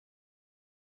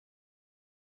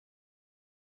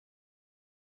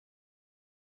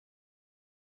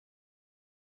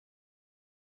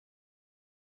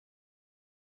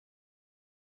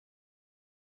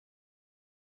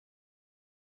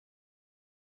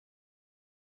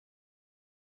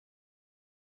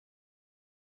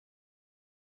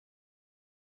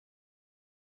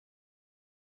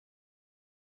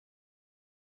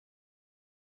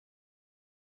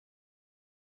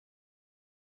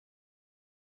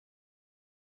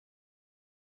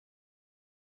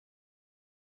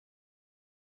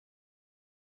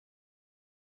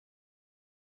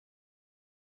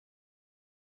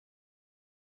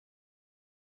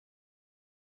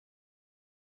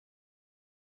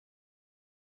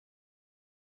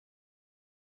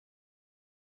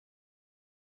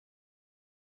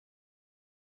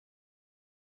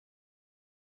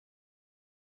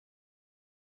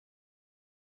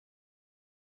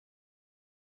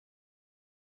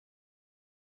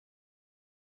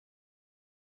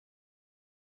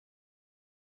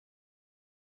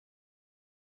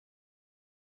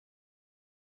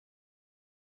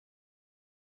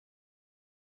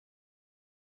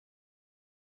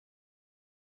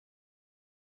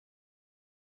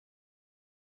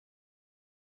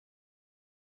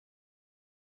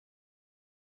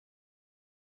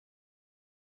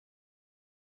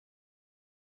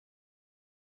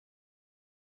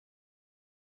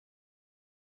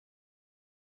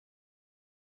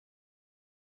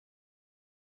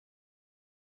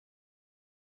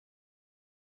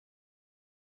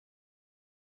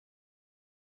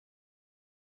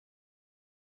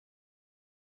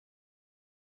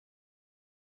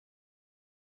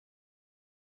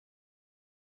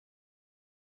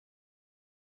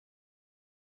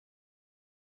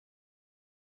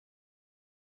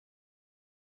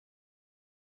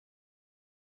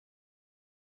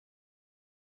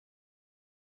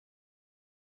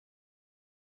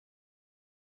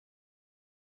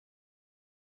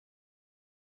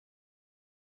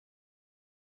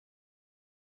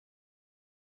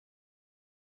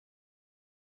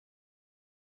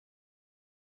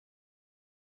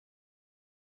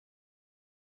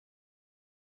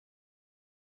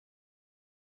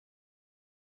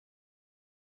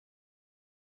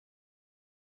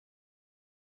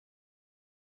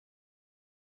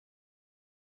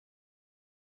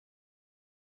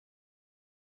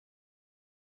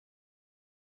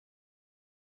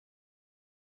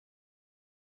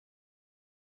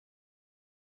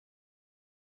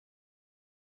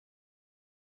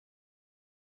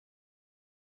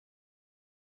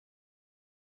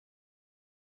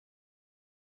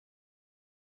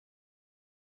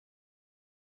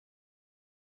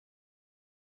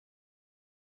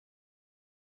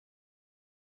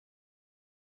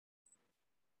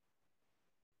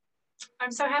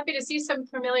I'm so happy to see some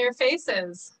familiar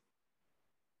faces.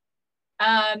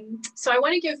 So I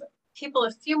want to give people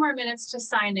a few more minutes to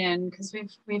sign in because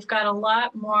we've got a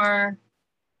lot more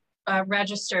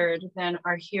registered than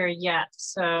are here yet.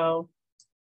 So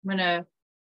I'm gonna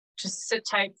just sit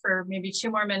tight for maybe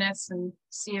 2 more minutes and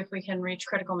see if we can reach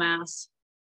critical mass.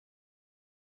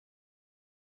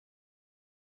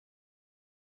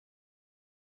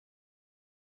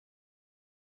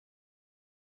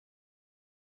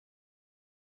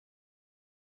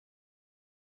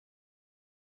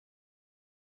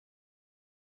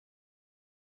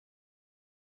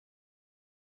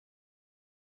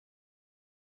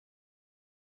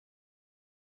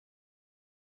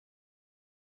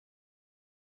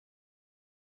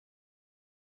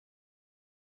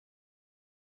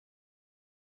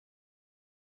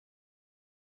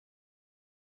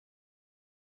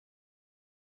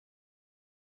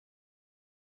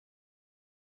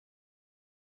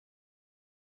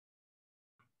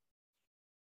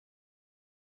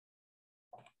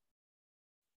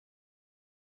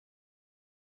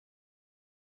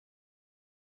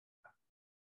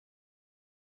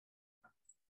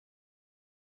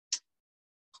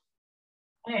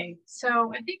 Okay,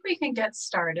 so I think we can get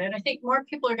started. I think more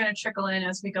people are going to trickle in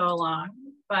as we go along,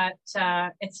 but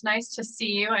it's nice to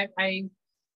see you.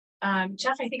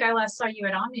 Jeff, I think I last saw you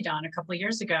at Omnidon a couple of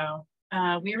years ago.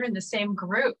 We were in the same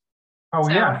group. Oh,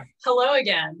 so, yeah. Hello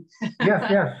again.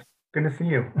 Yes. Good to see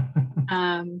you.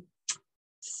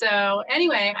 So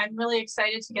anyway, I'm really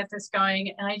excited to get this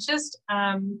going. And I'm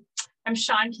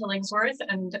Siân Killingsworth,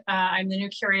 and I'm the new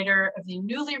curator of the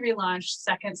newly relaunched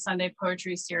Second Sunday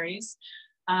Poetry Series.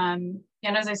 And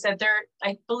as I said,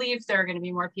 I believe there are going to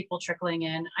be more people trickling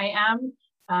in. I am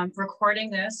recording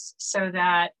this so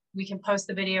that we can post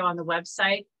the video on the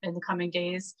website in the coming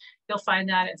days. You'll find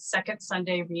that at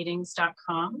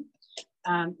secondsundayreadings.com.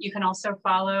 You can also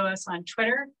follow us on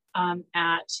Twitter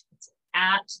at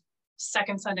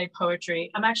Second Sunday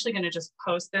Poetry. I'm actually going to just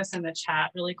post this in the chat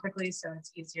really quickly so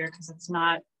it's easier because it's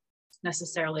not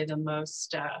necessarily the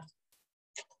most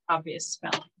obvious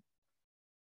spelling.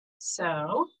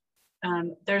 So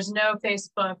there's no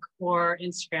Facebook or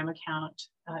Instagram account,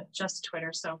 just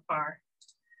Twitter so far.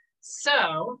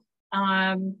 So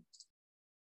let's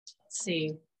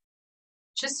see,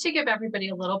 just to give everybody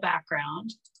a little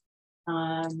background,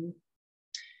 the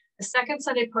Second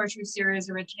Sunday Poetry Series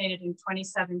originated in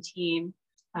 2017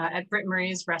 at Britt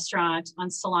Murray's restaurant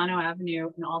on Solano Avenue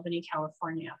in Albany,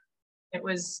 California. It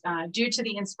was due to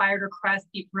the inspired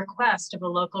request of a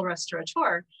local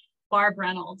restaurateur, Barb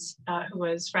Reynolds, who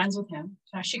was friends with him.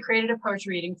 She created a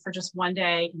poetry reading for just one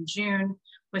day in June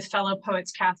with fellow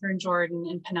poets Catherine Jordan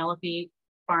and Penelope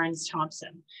Barnes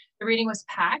Thompson. The reading was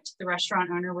packed, the restaurant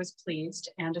owner was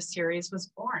pleased, and a series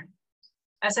was born.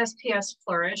 SSPS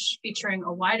flourished, featuring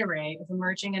a wide array of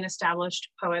emerging and established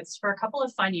poets for a couple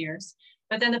of fun years,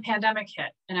 but then the pandemic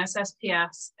hit, and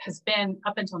SSPS has been,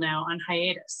 up until now, on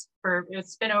hiatus.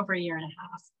 It's been over 1.5 years.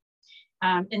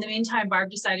 In the meantime,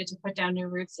 Barb decided to put down new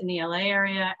roots in the LA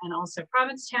area and also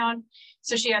Provincetown,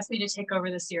 so she asked me to take over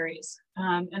the series.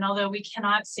 And although we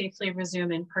cannot safely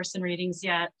resume in-person readings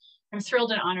yet, I'm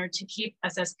thrilled and honored to keep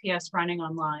SSPS running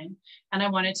online. And I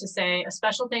wanted to say a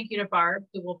special thank you to Barb,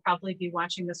 who will probably be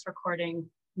watching this recording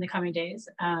in the coming days,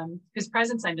 whose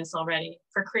presence I miss already,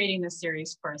 for creating this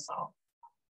series for us all.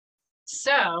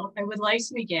 So I would like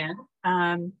to begin.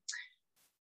 I'm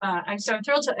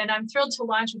thrilled to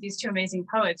launch with these two amazing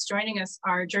poets. Joining us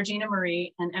are Georgina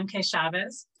Marie and MK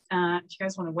Chavez. If you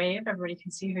guys want to wave, everybody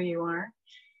can see who you are.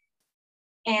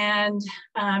 And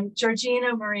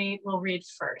Georgina Marie will read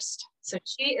first. So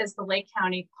she is the Lake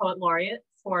County Poet Laureate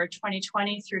for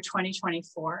 2020 through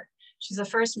 2024. She's the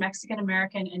first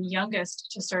Mexican-American and youngest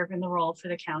to serve in the role for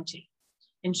the county.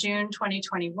 In June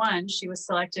 2021, she was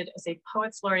selected as a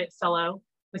Poets Laureate Fellow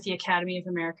with the Academy of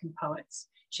American Poets.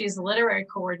 She is the literary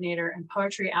coordinator and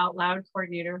poetry out loud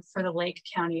coordinator for the Lake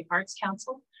County Arts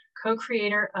Council,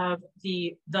 co-creator of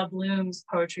the Blooms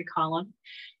poetry column,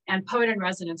 and poet in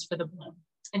residence for the Bloom.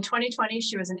 In 2020,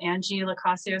 she was an Angie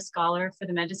Locasio Scholar for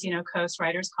the Mendocino Coast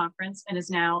Writers Conference and is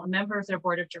now a member of their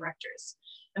board of directors.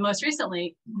 And most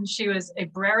recently, she was a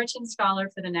Brereton Scholar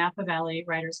for the Napa Valley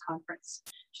Writers Conference.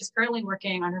 She's currently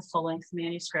working on her full-length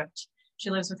manuscript. She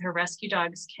lives with her rescue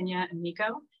dogs, Kenya and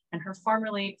Miko, and her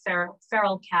formerly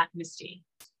feral cat, Misty.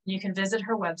 You can visit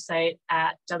her website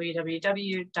at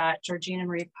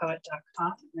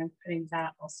www.georginamurraypoet.com, and I'm putting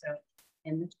that also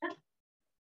in the chat.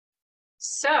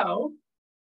 So,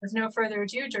 with no further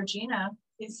ado, Georgina,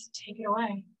 please take it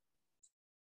away.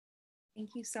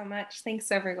 Thank you so much. Thanks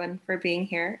everyone for being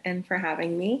here and for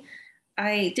having me.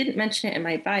 I didn't mention it in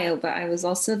my bio, but I was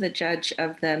also the judge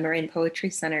of the Moraine Poetry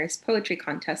Center's poetry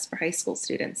contest for high school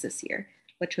students this year,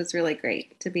 which was really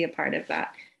great to be a part of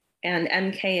that. And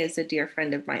MK is a dear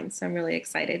friend of mine, so I'm really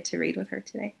excited to read with her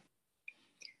today.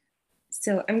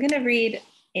 So I'm going to read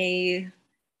a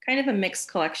kind of a mixed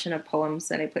collection of poems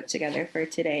that I put together for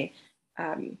today.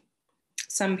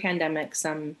 Some pandemic,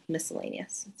 some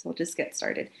miscellaneous. So we'll just get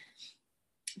started.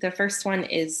 The first one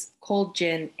is Cold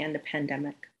Gin and a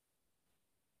Pandemic.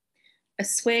 A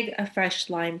swig of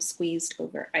fresh lime squeezed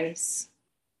over ice.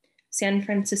 San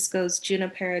Francisco's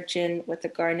Junipero gin with a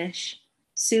garnish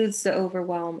soothes the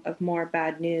overwhelm of more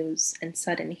bad news and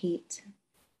sudden heat.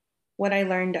 What I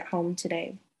learned at home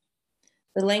today.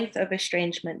 The length of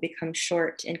estrangement becomes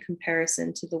short in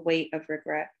comparison to the weight of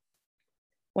regret.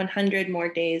 100 more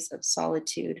days of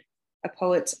solitude, a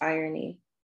poet's irony.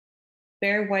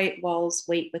 Bare white walls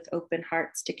wait with open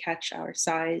hearts to catch our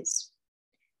sighs.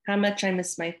 How much I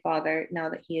miss my father now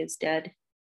that he is dead.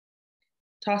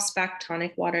 Toss back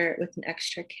tonic water with an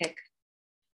extra kick.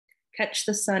 Catch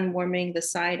the sun warming the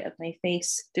side of my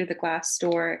face through the glass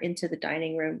door into the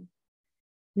dining room.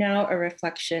 Now a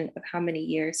reflection of how many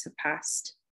years have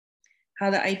passed.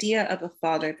 How the idea of a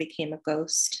father became a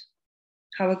ghost.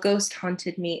 How a ghost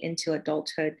haunted me into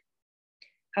adulthood.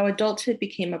 How adulthood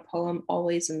became a poem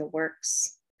always in the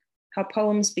works. How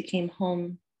poems became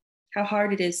home. How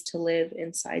hard it is to live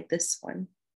inside this one.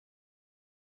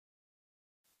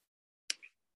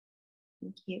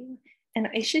 Thank you. And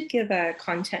I should give a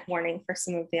content warning for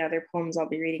some of the other poems I'll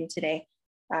be reading today,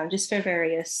 just for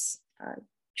various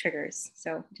triggers.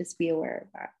 So just be aware of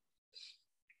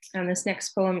that. This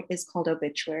next poem is called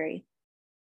Obituary.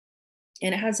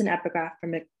 And it has an epigraph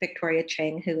from Victoria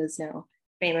Chang, who is now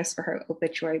famous for her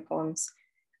obituary poems.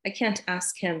 I can't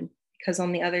ask him because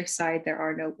on the other side, there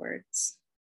are no words.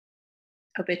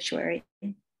 Obituary.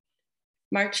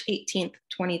 March 18th,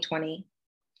 2020.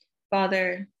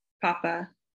 Father, Papa,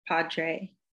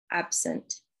 Padre,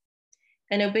 absent.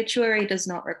 An obituary does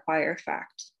not require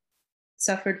fact.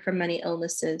 Suffered from many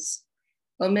illnesses,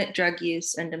 omit drug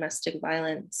use and domestic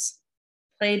violence,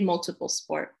 played multiple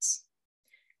sports.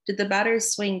 Did the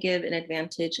batter's swing give an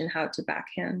advantage in how to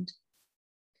backhand?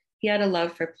 He had a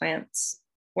love for plants,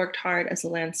 worked hard as a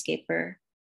landscaper,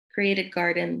 created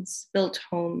gardens, built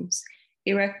homes,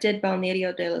 erected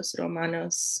Balneario de los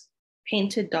Romanos,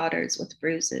 painted daughters with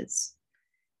bruises.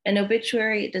 An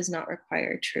obituary does not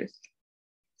require truth.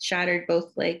 Shattered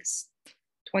both legs,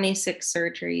 26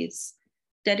 surgeries,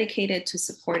 dedicated to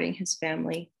supporting his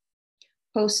family.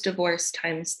 Post-divorce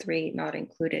 ×3 not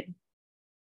included.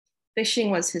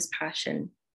 Fishing was his passion.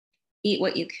 Eat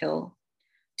what you kill.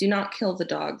 Do not kill the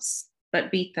dogs, but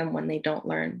beat them when they don't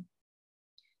learn.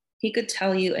 He could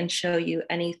tell you and show you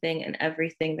anything and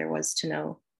everything there was to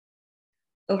know.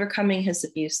 Overcoming his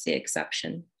abuse, the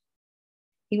exception.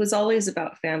 He was always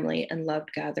about family and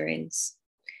loved gatherings.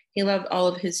 He loved all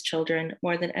of his children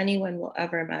more than anyone will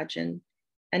ever imagine,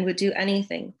 and would do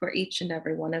anything for each and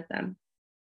every one of them,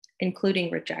 including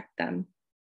reject them.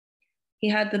 He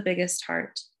had the biggest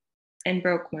heart, and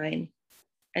broke mine,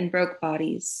 and broke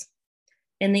bodies.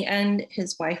 In the end,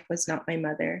 his wife was not my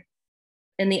mother.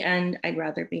 In the end, I'd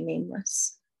rather be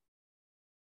nameless.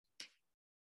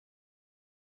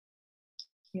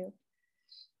 Thank you.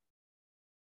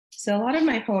 So a lot of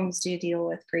my poems do deal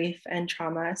with grief and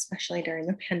trauma, especially during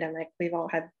the pandemic. We've all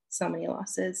had so many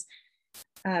losses.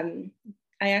 I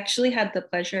actually had the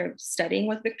pleasure of studying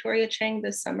with Victoria Chang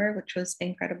this summer, which was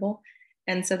incredible.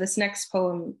 And so this next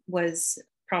poem was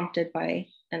prompted by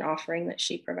an offering that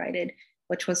she provided,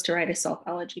 which was to write a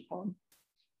self-elegy poem.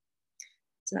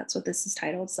 So that's what this is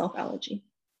titled, Self-Elegy.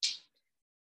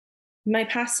 My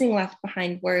passing left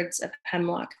behind words of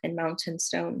hemlock and mountain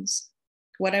stones.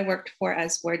 What I worked for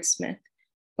as wordsmith,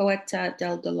 poeta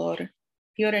del dolor,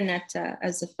 pura neta,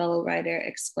 as a fellow writer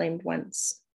exclaimed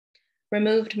once.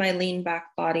 Removed my lean back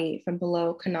body from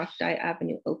below Canocti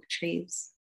Avenue oak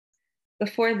trees.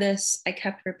 Before this, I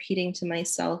kept repeating to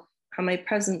myself how my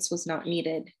presence was not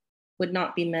needed, would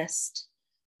not be missed.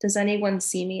 Does anyone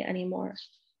see me anymore?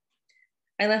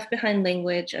 I left behind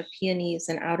language of peonies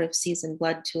and out-of-season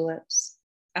blood tulips,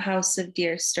 a house of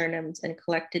deer sternums and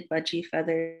collected budgie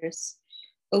feathers,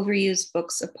 overused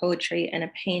books of poetry and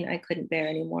a pain I couldn't bear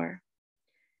anymore.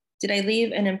 Did I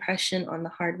leave an impression on the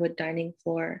hardwood dining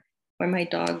floor where my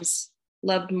dogs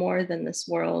loved more than this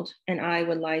world and I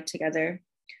would lie together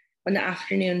when the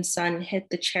afternoon sun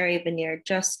hit the cherry veneer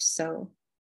just so?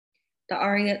 The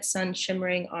aureate sun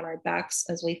shimmering on our backs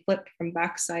as we flipped from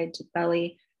backside to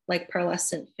belly like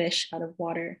pearlescent fish out of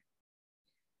water.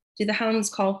 Do the hounds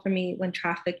call for me when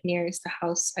traffic nears the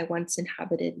house I once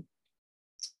inhabited?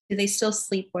 they still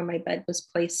sleep where my bed was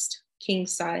placed,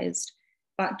 king-sized,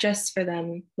 bought just for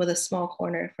them with a small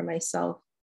corner for myself,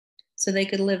 so they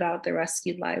could live out their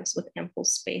rescued lives with ample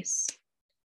space?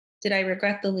 Did I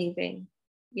regret the leaving?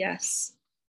 Yes.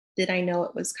 Did I know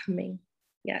it was coming?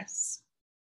 Yes.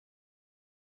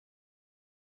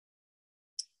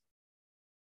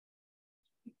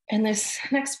 And this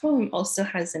next poem also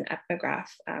has an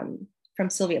epigraph from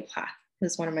Sylvia Plath,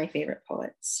 who's one of my favorite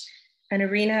poets. An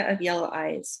arena of yellow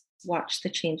eyes, watch the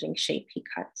changing shape he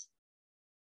cut.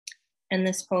 And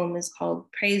this poem is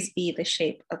called Praise Be the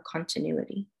Shape of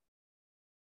Continuity.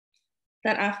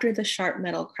 That after the sharp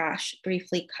metal crash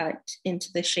briefly cut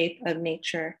into the shape of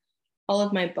nature, all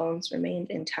of my bones remained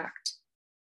intact.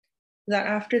 That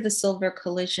after the silver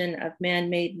collision of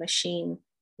man-made machine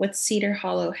with cedar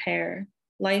hollow hair,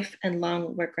 life and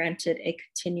lung were granted a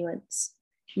continuance,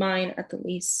 mine at the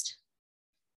least.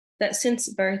 That since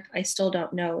birth, I still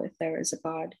don't know if there is a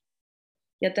God,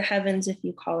 yet the heavens, if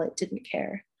you call it, didn't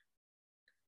care.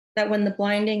 That when the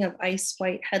blinding of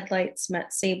ice-white headlights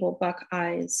met sable buck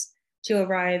eyes to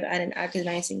arrive at an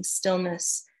agonizing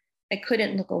stillness, I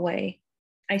couldn't look away.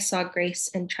 I saw grace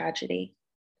and tragedy.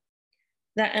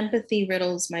 That empathy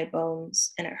riddles my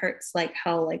bones and it hurts like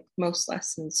hell, like most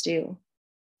lessons do.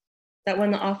 That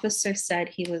when the officer said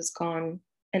he was gone,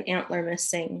 an antler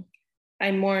missing,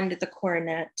 I mourned the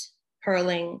coronet,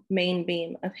 hurling main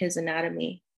beam of his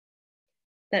anatomy.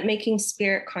 That making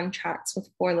spirit contracts with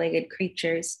four-legged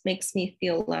creatures makes me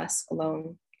feel less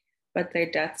alone, but their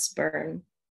deaths burn.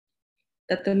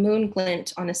 That the moon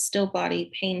glint on a still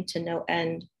body pained to no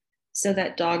end, so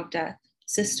that dog death,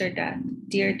 sister death,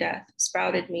 dear death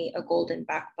sprouted me a golden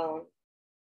backbone.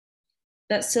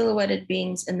 That silhouetted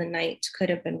beings in the night could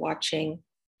have been watching,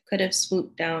 could have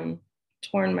swooped down,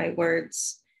 torn my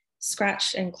words,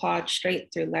 scratched and clawed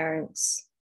straight through larynx.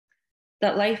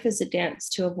 That life is a dance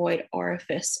to avoid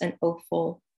orifice and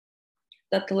offal,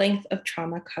 that the length of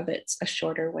trauma covets a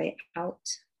shorter way out.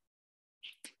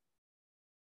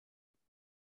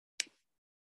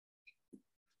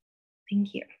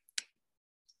 Thank you.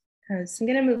 So I'm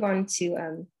going to move on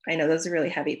to, I know those are really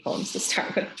heavy poems to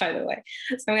start with, by the way.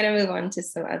 So I'm going to move on to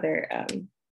some other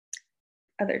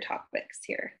topics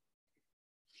here.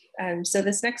 So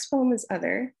this next poem is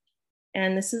Other,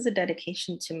 and this is a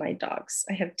dedication to my dogs.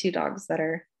 I have two dogs that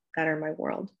are my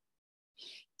world.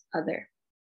 Other.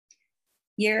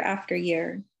 Year after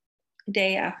year,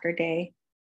 day after day,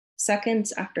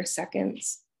 seconds after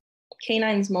seconds,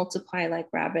 canines multiply like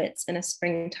rabbits in a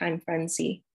springtime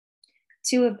frenzy.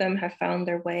 Two of them have found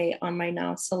their way on my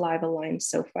now saliva-lined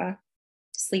sofa,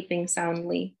 sleeping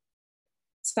soundly,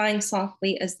 sighing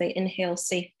softly as they inhale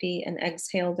safety and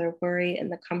exhale their worry in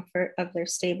the comfort of their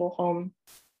stable home.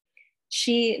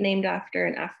 She, named after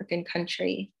an African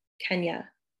country, Kenya,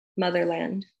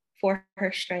 motherland, for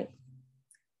her strength.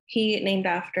 He, named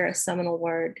after a seminal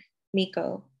word,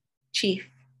 Miko, chief,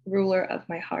 ruler of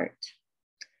my heart.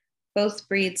 Both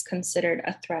breeds considered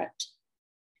a threat.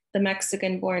 The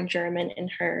Mexican-born German in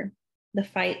her, the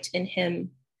fight in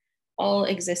him, all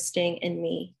existing in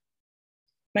me.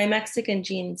 My Mexican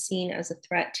gene seen as a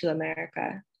threat to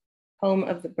America, home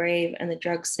of the brave and the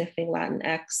drug-sniffing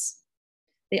Latinx,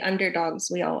 the underdogs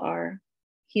we all are,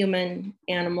 human,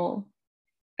 animal.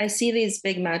 I see these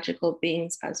big magical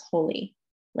beings as holy,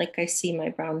 like I see my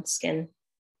brown skin,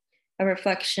 a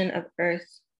reflection of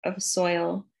earth, of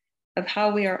soil, of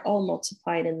how we are all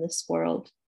multiplied in this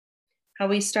world. How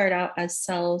we start out as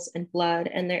cells and blood,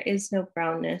 and there is no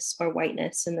brownness or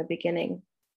whiteness in the beginning.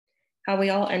 How we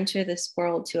all enter this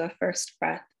world to a first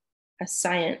breath, as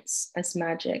science, as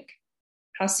magic.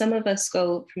 How some of us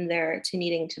go from there to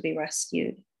needing to be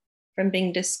rescued, from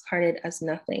being discarded as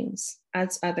nothings,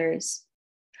 as others.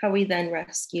 How we then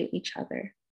rescue each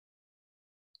other.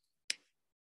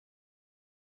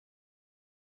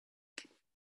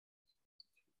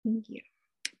 Thank you.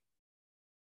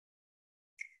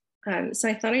 So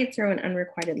I thought I'd throw an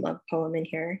unrequited love poem in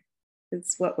here.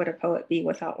 It's what would a poet be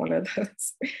without one of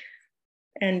those?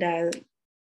 And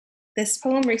this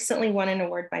poem recently won an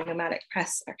award by Nomadic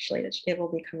Press, actually. It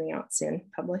will be coming out soon,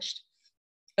 published.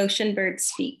 Ocean birds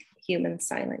speak, humans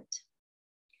silent.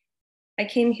 I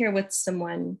came here with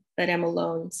someone, but am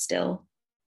alone still.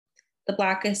 The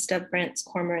blackest of Brent's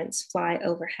cormorants fly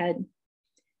overhead,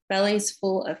 bellies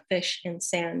full of fish and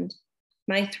sand,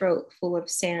 my throat full of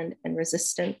sand and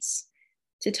resistance,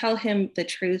 to tell him the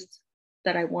truth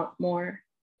that I want more.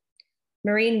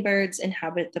 Marine birds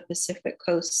inhabit the Pacific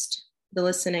coast, the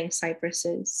listening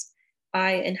cypresses.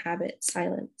 I inhabit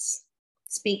silence,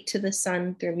 speak to the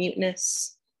sun through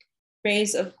muteness.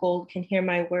 Rays of gold can hear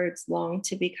my words long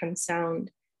to become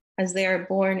sound as they are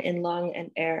born in lung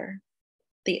and air,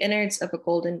 the innards of a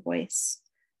golden voice,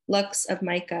 lux of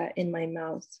mica in my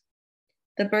mouth.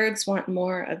 The birds want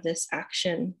more of this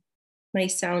action, my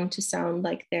sound to sound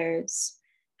like theirs,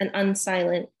 an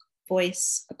unsilent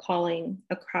voice, a calling,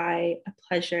 a cry, a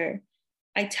pleasure.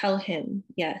 I tell him,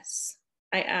 yes.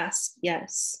 I ask,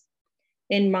 yes.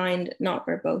 In mind, not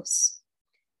verbose.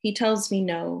 He tells me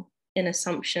no, in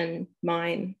assumption,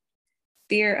 mine.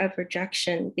 Fear of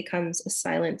rejection becomes a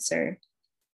silencer.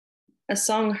 A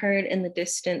song heard in the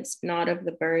distance, not of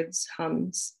the birds,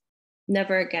 hums.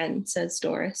 Never again, says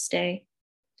Doris Day.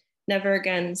 Never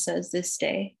again, says this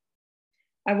day.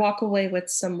 I walk away with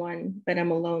someone, but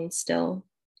am alone still.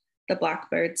 The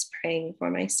blackbirds praying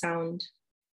for my sound.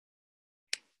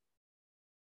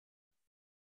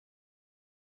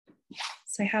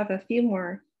 So I have a few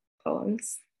more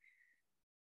poems.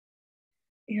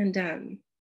 And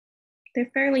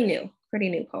they're fairly new, pretty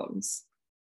new poems.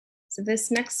 So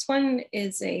this next one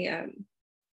is the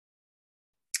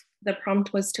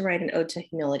prompt was to write an ode to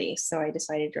humility. So I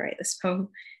decided to write this poem,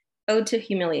 Ode to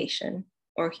Humiliation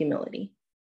or Humility.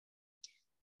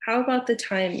 How about the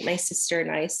time my sister and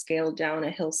I scaled down a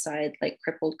hillside like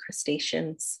crippled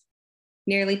crustaceans,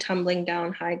 nearly tumbling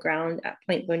down high ground at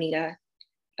Point Bonita,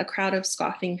 a crowd of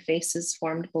scoffing faces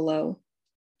formed below.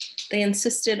 They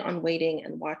insisted on waiting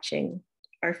and watching,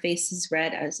 our faces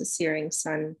red as the searing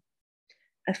sun.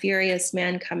 A furious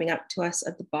man coming up to us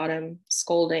at the bottom,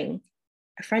 scolding.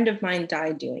 A friend of mine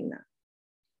died doing that.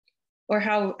 Or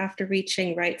how after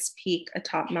reaching Wright's Peak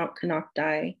atop Mount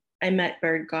Canocti, I met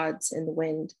bird gods in the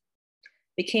wind,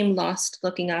 became lost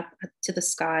looking up to the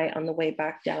sky on the way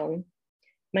back down,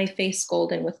 my face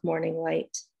golden with morning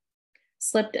light,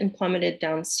 slipped and plummeted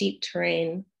down steep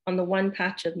terrain on the one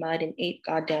patch of mud in 8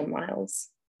 goddamn miles,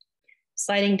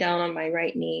 sliding down on my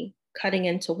right knee, cutting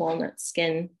into walnut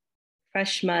skin,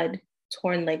 fresh mud,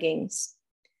 torn leggings,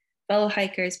 fellow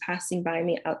hikers passing by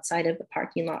me outside of the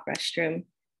parking lot restroom,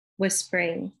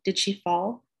 whispering, did she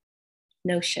fall?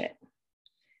 No shit.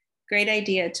 Great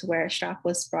idea to wear a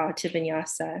strapless bra to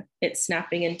vinyasa, it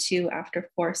snapping in two after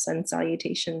 4 sun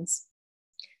salutations.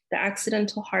 The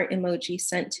accidental heart emoji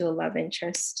sent to a love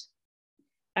interest.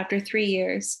 After 3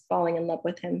 years, falling in love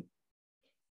with him.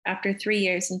 After 3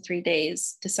 years and 3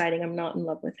 days, deciding I'm not in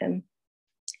love with him.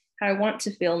 How I want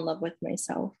to feel in love with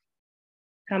myself.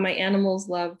 How my animals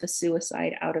love the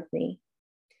suicide out of me.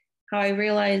 How I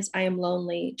realize I am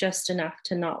lonely just enough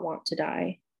to not want to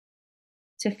die.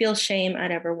 To feel shame at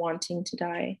ever wanting to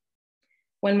die.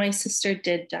 When my sister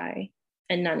did die,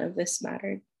 and none of this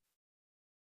mattered.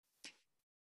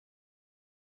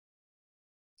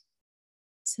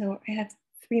 So I have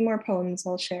 3 more poems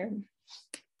I'll share.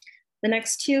 The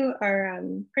next 2 are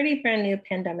pretty brand new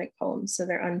pandemic poems, so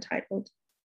they're untitled.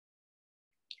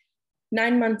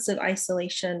 9 months of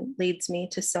isolation leads me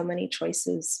to so many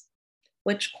choices.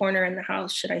 Which corner in the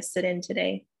house should I sit in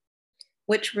today?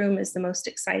 Which room is the most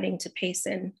exciting to pace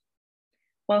in?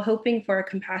 While hoping for a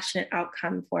compassionate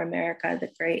outcome for America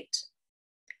the Great.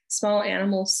 Small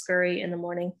animals scurry in the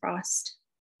morning frost.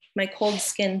 My cold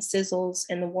skin sizzles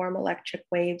in the warm electric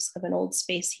waves of an old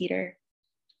space heater.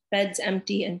 Beds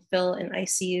empty and fill in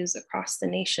ICUs across the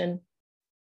nation.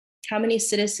 How many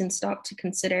citizens stop to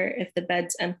consider if the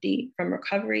bed's empty from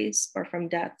recoveries or from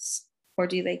deaths, or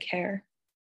do they care?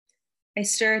 I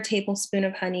stir a tablespoon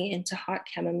of honey into hot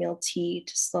chamomile tea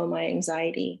to slow my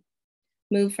anxiety.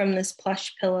 Move from this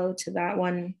plush pillow to that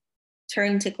one.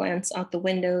 Turn to glance out the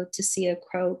window to see a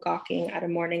crow gawking at a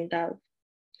mourning dove.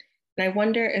 And I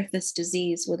wonder if this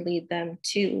disease would lead them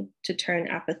too to turn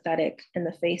apathetic in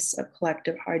the face of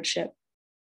collective hardship.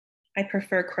 I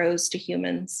prefer crows to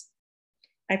humans.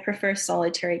 I prefer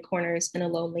solitary corners in a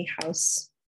lonely house,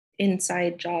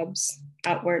 inside jobs,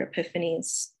 outward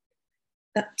epiphanies.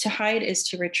 To hide is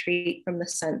to retreat from the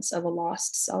sense of a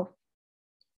lost self.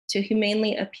 To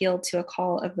humanely appeal to a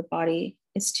call of the body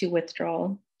is to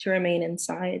withdraw, to remain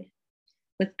inside.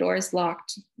 With doors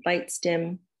locked, lights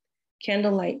dim,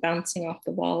 candlelight bouncing off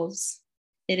the walls.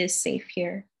 It is safe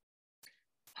here.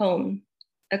 Home,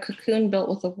 a cocoon built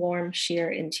with a warm,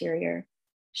 sheer interior,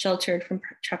 sheltered from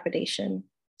trepidation,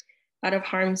 out of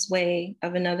harm's way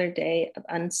of another day of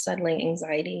unsettling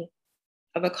anxiety,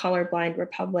 of a colorblind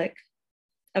republic,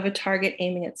 of a target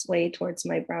aiming its way towards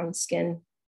my brown skin,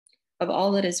 of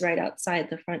all that is right outside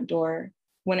the front door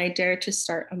when I dare to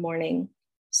start a morning,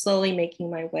 slowly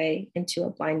making my way into a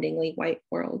blindingly white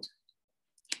world.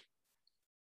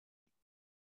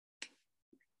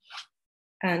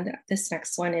 And this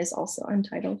next one is also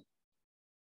untitled.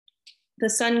 The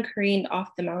sun careened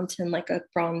off the mountain like a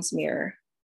bronze mirror.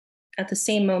 At the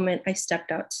same moment, I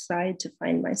stepped outside to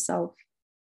find myself.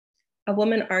 A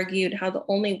woman argued how the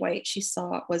only white she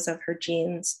saw was of her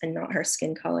genes and not her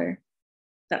skin color,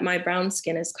 that my brown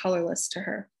skin is colorless to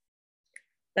her,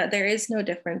 that there is no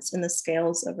difference in the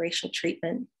scales of racial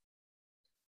treatment.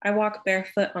 I walk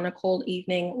barefoot on a cold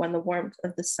evening when the warmth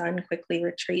of the sun quickly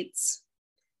retreats,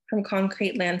 from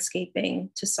concrete landscaping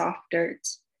to soft dirt,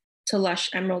 to lush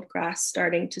emerald grass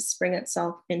starting to spring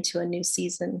itself into a new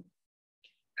season.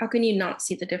 How can you not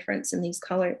see the difference in these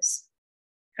colors?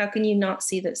 How can you not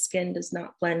see that skin does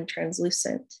not blend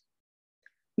translucent?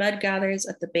 Mud gathers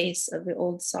at the base of the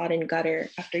old sodden gutter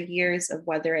after years of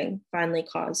weathering finally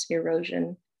caused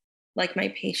erosion, like my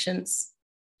patience.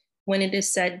 When it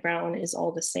is said brown is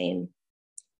all the same.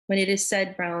 When it is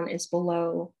said brown is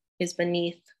below, is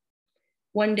beneath.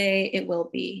 One day it will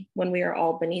be, when we are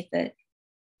all beneath it,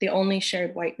 the only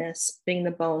shared whiteness being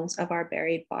the bones of our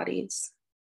buried bodies.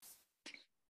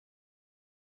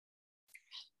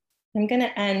 I'm going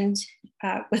to end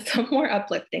with a more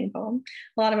uplifting poem.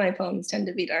 A lot of my poems tend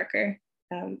to be darker,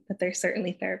 but they're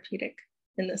certainly therapeutic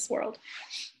in this world.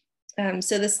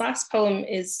 So this last poem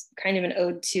is kind of an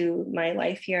ode to my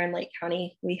life here in Lake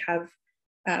County. We have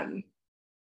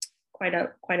quite a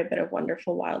bit of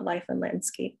wonderful wildlife and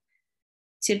landscape.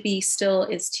 To be still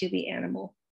is to be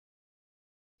animal.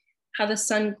 How the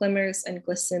sun glimmers and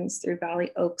glistens through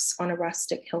valley oaks on a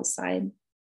rustic hillside.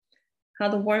 How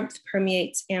the warmth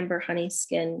permeates amber honey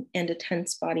skin and a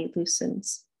tense body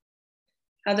loosens.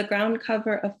 How the ground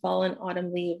cover of fallen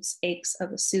autumn leaves aches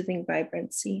of a soothing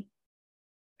vibrancy.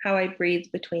 How I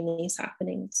breathe between these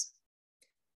happenings.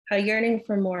 How yearning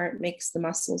for more makes the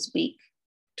muscles weak,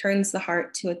 turns the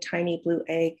heart to a tiny blue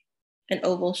egg, an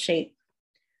oval shape,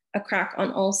 a crack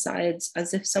on all sides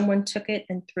as if someone took it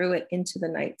and threw it into the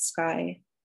night sky.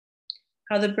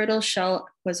 How the brittle shell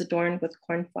was adorned with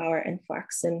cornflower and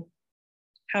flaxen.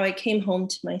 How I came home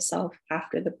to myself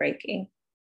after the breaking,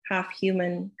 half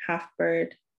human, half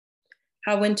bird.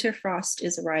 How winter frost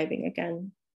is arriving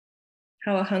again.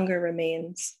 How a hunger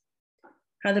remains.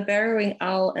 How the burrowing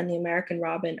owl and the American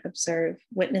robin observe,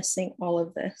 witnessing all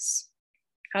of this.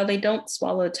 How they don't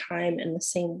swallow time in the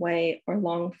same way or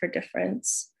long for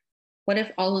difference. What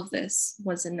if all of this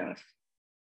was enough?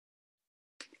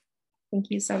 Thank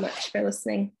you so much for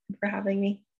listening and for having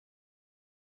me.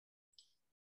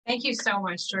 Thank you so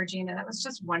much, Georgina. That was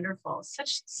just wonderful.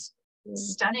 Such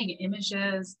stunning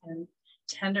images and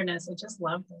tenderness. I just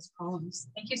love those poems.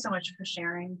 Thank you so much for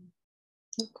sharing.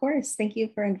 Of course. Thank you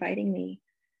for inviting me.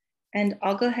 And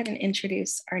I'll go ahead and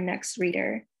introduce our next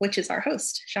reader, which is our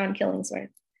host, Siân Killingsworth.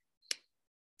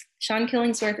 Siân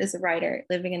Killingsworth is a writer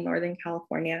living in Northern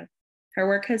California. Her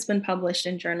work has been published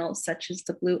in journals such as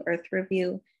the Blue Earth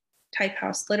Review, Type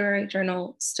House Literary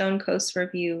Journal, Stone Coast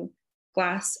Review,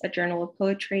 Glass, a journal of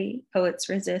poetry, Poets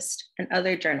Resist, and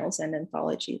other journals and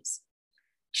anthologies.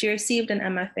 She received an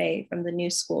MFA from the New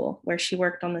School, where she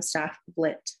worked on the staff of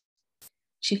Lit.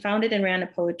 She founded and ran a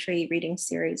poetry reading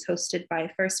series hosted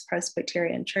by First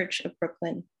Presbyterian Church of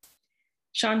Brooklyn.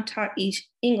 Siân taught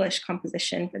English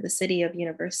composition for the City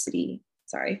University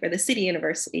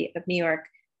of New York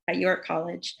at York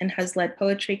College and has led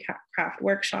poetry craft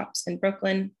workshops in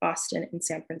Brooklyn, Boston, and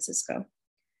San Francisco.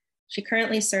 She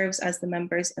currently serves as the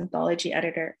members anthology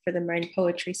editor for the Marin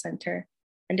Poetry Center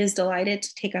and is delighted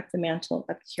to take up the mantle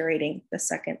of curating the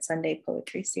second Sunday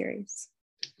poetry series.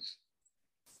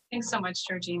 Thanks so much,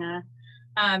 Georgina.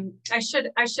 I should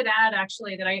add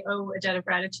actually that I owe a debt of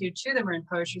gratitude to the Marin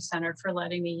Poetry Center for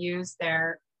letting me use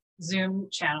their Zoom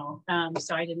channel.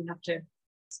 So I didn't have to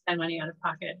spend money out of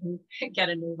pocket and get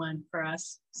a new one for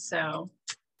us. So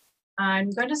I'm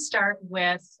going to start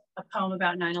with a poem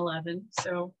about 9/11.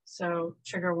 So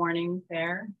trigger warning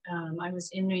there. I was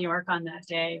in New York on that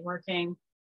day working,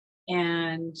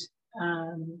 and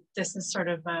this is sort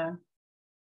of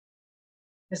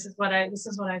this is what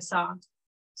I saw.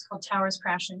 It's called Towers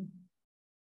Crashing.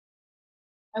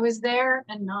 I was there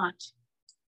and not.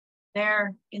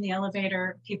 There in the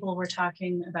elevator, people were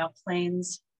talking about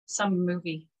planes, some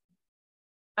movie.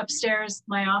 Upstairs,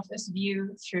 my office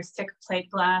view through thick plate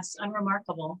glass,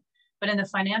 unremarkable, but in the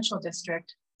financial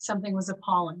district, something was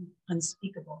appalling,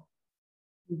 unspeakable.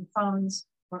 And the phones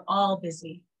were all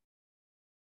busy.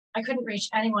 I couldn't reach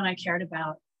anyone I cared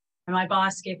about, and my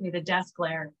boss gave me the death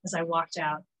glare as I walked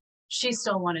out. She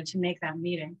still wanted to make that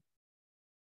meeting.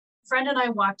 A friend and I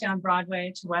walked down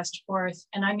Broadway to West 4th,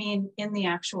 and I mean in the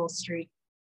actual street,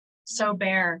 so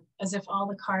bare as if all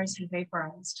the cars had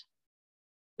vaporized.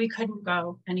 We couldn't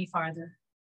go any farther.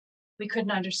 We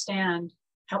couldn't understand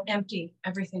how empty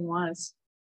everything was.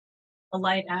 A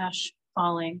light ash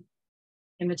falling,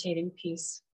 imitating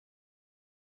peace.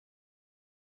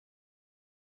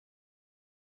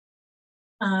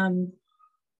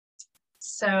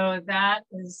 So that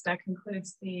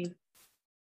concludes the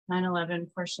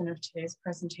 9/11 portion of today's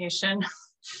presentation.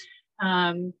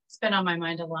 It's been on my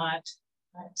mind a lot,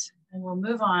 but I will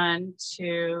move on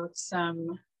to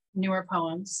some newer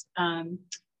poems.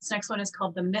 This next one is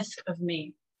called The Myth of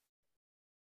Me.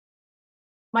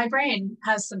 My brain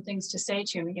has some things to say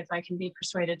to me if I can be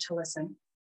persuaded to listen.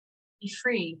 Be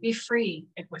free,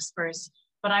 it whispers,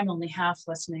 but I'm only half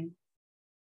listening.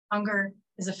 Hunger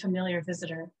is a familiar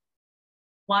visitor.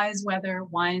 Wise weather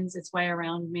winds its way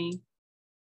around me.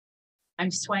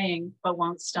 I'm swaying, but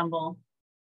won't stumble.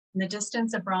 In the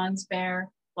distance, a bronze bear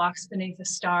walks beneath a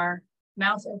star,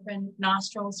 mouth open,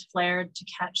 nostrils flared to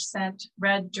catch scent,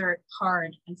 red dirt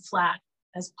hard and flat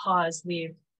as paws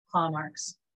leave claw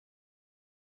marks.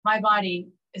 My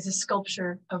body is a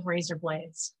sculpture of razor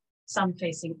blades, some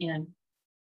facing in.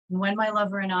 And when my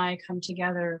lover and I come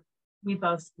together, we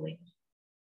both bleed.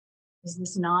 Is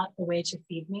this not the way to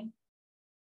feed me?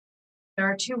 There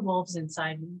are two wolves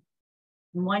inside me,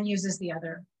 and one uses the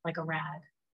other like a rag.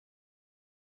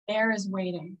 Air is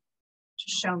waiting to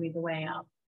show me the way out.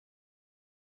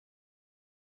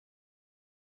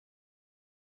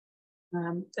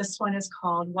 This one is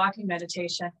called Walking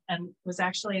Meditation and was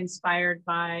actually inspired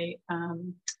by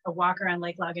a walk around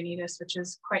Lake Lagunitas, which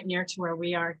is quite near to where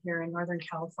we are here in Northern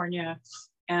California.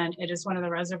 And it is one of the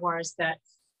reservoirs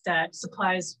that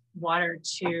supplies water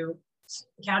to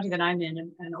the county that I'm in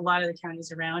and a lot of the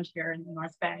counties around here in the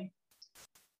North Bay.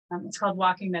 It's called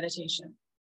Walking Meditation.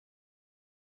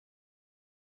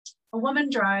 A woman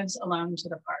drives alone to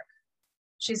the park.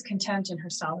 She's content in her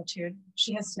solitude.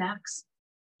 She has snacks.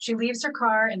 She leaves her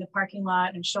car in the parking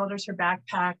lot and shoulders her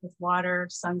backpack with water,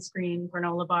 sunscreen,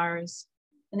 granola bars.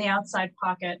 In the outside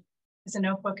pocket is a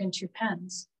notebook and 2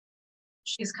 pens.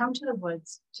 She's come to the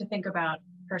woods to think about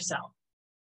herself.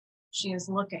 She is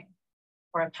looking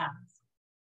for a path.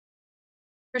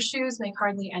 Her shoes make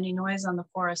hardly any noise on the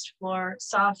forest floor,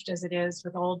 soft as it is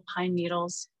with old pine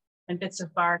needles and bits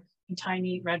of bark and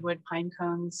tiny redwood pine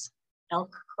cones,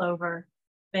 elk clover,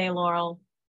 bay laurel,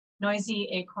 noisy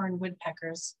acorn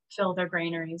woodpeckers fill their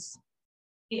granaries.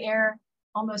 The air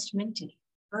almost minty,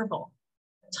 herbal,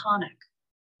 a tonic,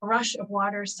 a rush of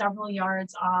water several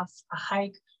yards off, a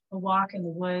hike, a walk in the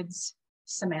woods,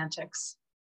 semantics.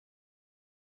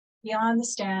 Beyond the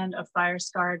stand of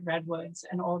fire-scarred redwoods,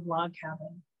 an old log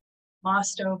cabin,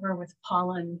 mossed over with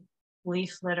pollen,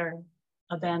 leaf litter,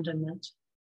 abandonment.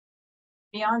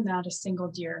 Beyond that, a single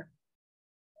deer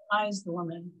eyes the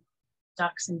woman,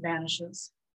 ducks and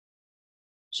vanishes.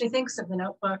 She thinks of the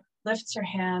notebook, lifts her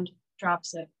hand,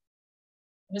 drops it.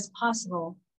 It is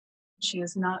possible she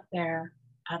is not there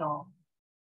at all.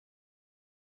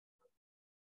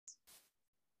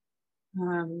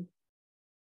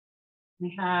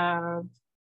 We have a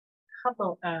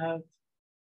couple of,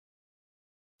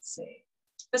 let's see.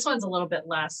 This one's a little bit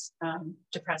less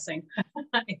depressing.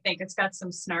 I think it's got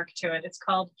some snark to it. It's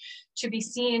called To Be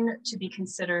Seen, To Be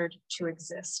Considered, To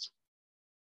Exist.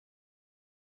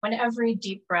 When every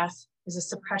deep breath is a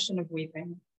suppression of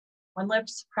weeping, when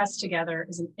lips pressed together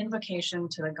is an invocation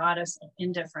to the goddess of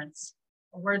indifference,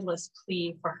 a wordless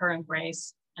plea for her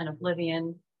embrace and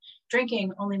oblivion,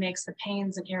 drinking only makes the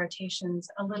pains and irritations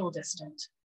a little distant,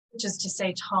 which is to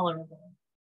say tolerable,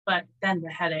 but then the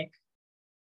headache.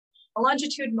 A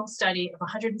longitudinal study of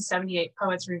 178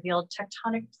 poets revealed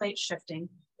tectonic plate shifting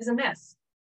is a myth.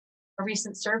 A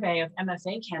recent survey of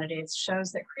MFA candidates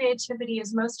shows that creativity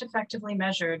is most effectively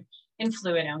measured in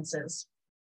fluid ounces.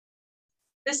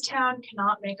 This town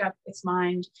cannot make up its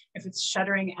mind if it's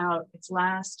shuddering out its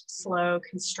last slow,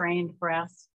 constrained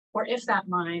breath, or if that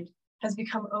mind has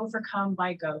become overcome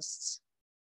by ghosts.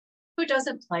 Who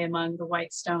doesn't play among the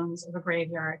white stones of a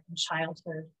graveyard in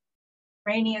childhood?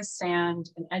 Rainy as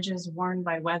sand and edges worn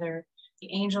by weather,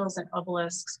 the angels and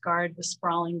obelisks guard the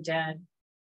sprawling dead.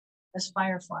 As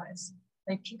fireflies,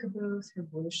 they peekaboo through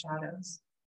blue shadows.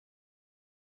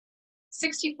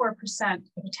 64%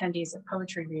 of attendees at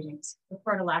poetry readings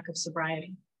report a lack of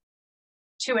sobriety.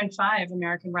 2 in 5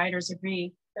 American writers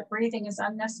agree that breathing is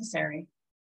unnecessary.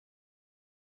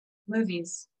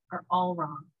 Movies are all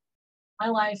wrong. My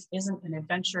life isn't an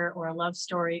adventure or a love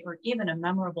story or even a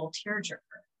memorable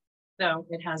tearjerker, though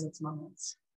it has its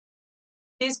moments.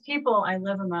 These people I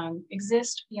live among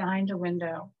exist behind a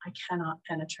window I cannot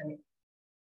penetrate,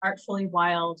 artfully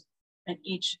wild and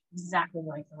each exactly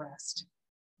like the rest.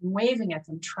 I'm waving at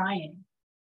them, trying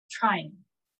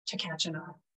to catch an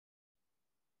eye.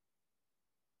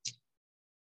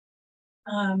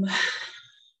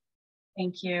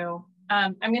 Thank you.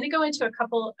 I'm going to go into a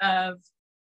couple of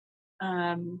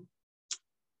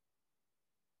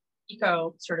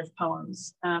eco sort of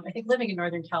poems. I think living in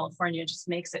Northern California just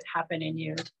makes it happen in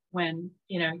you when,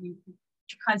 you're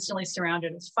constantly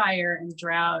surrounded with fire and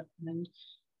drought and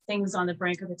things on the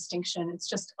brink of extinction. It's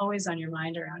just always on your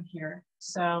mind around here.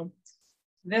 So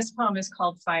this poem is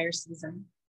called Fire Season,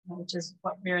 which is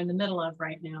what we're in the middle of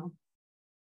right now.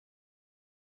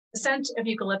 The scent of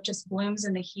eucalyptus blooms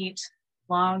in the heat.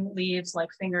 Long leaves like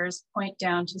fingers point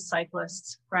down to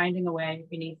cyclists grinding away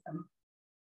beneath them.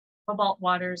 Cobalt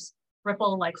waters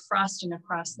ripple like frosting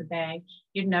across the bay.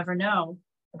 You'd never know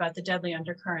about the deadly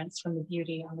undercurrents from the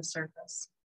beauty on the surface.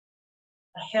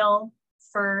 A hill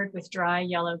furred with dry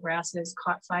yellow grasses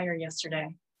caught fire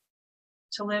yesterday.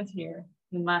 To live here,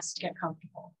 you must get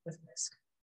comfortable with risk.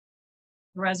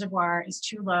 The reservoir is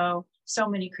too low. So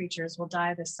many creatures will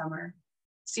die this summer.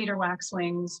 Cedar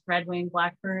waxwings, red-winged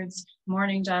blackbirds,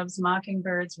 mourning doves,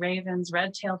 mockingbirds, ravens,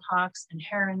 red-tailed hawks, and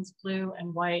herons, blue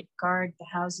and white, guard the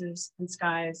houses and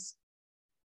skies.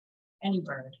 Any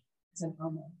bird is an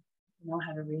omen. You know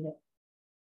how to read it.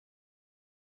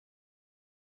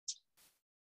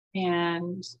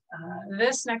 And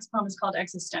this next poem is called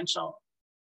Existential.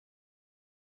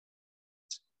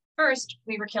 First,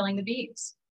 we were killing the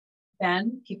bees.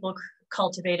 Then people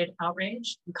cultivated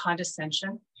outrage and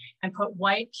condescension and put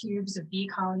white cubes of bee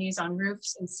colonies on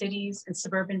roofs in cities and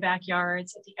suburban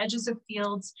backyards at the edges of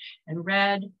fields and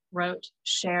read, wrote,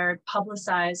 shared,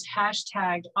 publicized,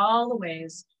 hashtagged all the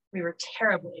ways we were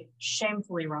terribly,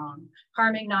 shamefully wrong,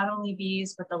 harming not only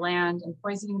bees, but the land and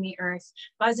poisoning the earth.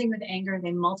 Buzzing with anger,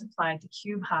 they multiplied the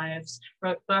cube hives,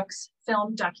 wrote books,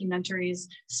 filmed documentaries,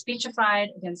 speechified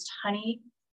against honey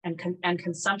and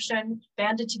consumption,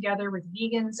 banded together with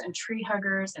vegans and tree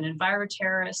huggers and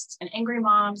enviro-terrorists and angry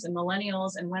moms and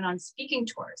millennials, and went on speaking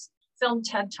tours, filmed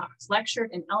TED Talks, lectured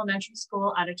in elementary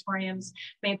school auditoriums,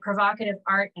 made provocative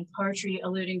art and poetry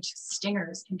alluding to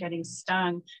stingers and getting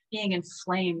stung, being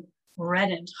inflamed,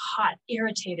 reddened, hot,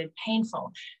 irritated,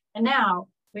 painful. And now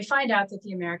we find out that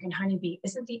the American honeybee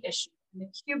isn't the issue. And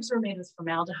the cubes were made with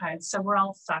formaldehyde, so we're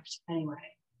all fucked anyway.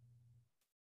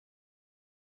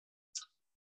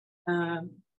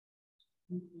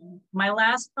 My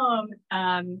last poem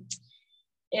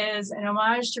is an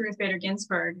homage to Ruth Bader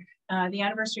Ginsburg. The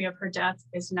anniversary of her death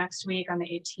is next week on the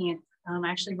 18th. I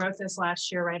actually wrote this last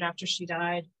year right after she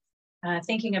died,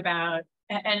 thinking about,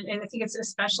 and I think it's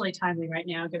especially timely right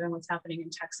now given what's happening in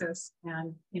Texas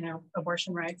and,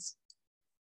 abortion rights.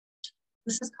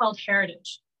 This is called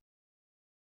Heritage.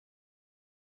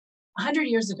 100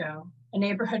 years ago, a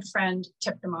neighborhood friend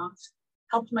tipped them off,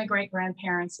 helped my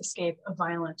great-grandparents escape a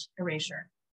violent erasure.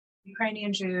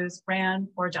 Ukrainian Jews ran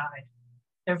or died,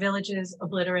 their villages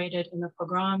obliterated in the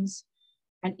pogroms,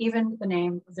 and even the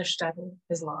name of the shtetl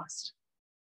is lost.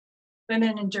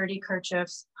 Women in dirty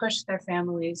kerchiefs pushed their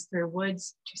families through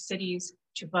woods to cities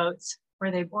to boats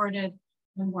where they boarded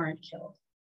and weren't killed.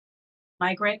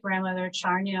 My great-grandmother,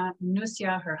 Charnia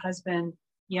Nusia, her husband,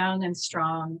 young and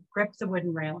strong, gripped the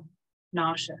wooden railing,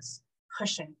 nauseous,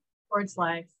 pushing towards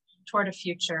life, toward a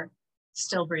future,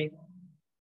 still breathing.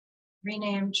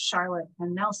 Renamed Charlotte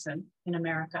and Nelson in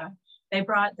America, they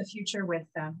brought the future with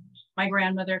them. My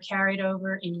grandmother carried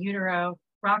over in utero,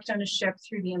 rocked on a ship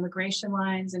through the immigration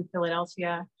lines in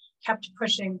Philadelphia, kept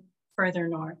pushing further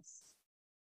north.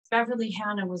 Beverly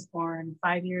Hannah was born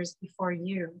 5 years before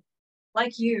you.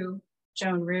 Like you,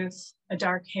 Joan Ruth, a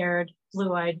dark-haired,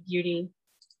 blue-eyed beauty,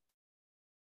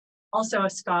 also a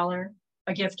scholar,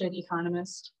 a gifted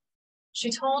economist. She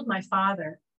told my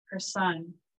father, her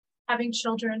son, having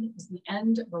children is the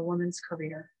end of a woman's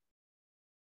career.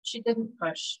 She didn't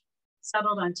push,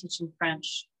 settled on teaching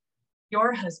French.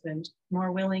 Your husband,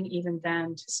 more willing even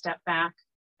then to step back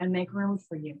and make room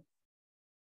for you.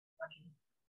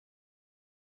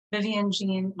 Vivian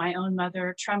Jean, my own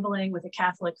mother, trembling with a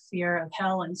Catholic fear of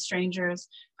hell and strangers,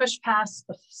 pushed past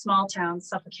the small town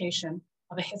suffocation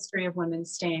of a history of women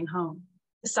staying home,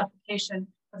 the suffocation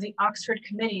of the Oxford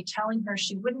Committee telling her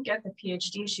she wouldn't get the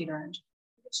PhD she'd earned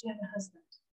because she had a husband.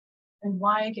 And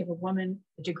why give a woman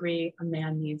a degree a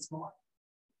man needs more?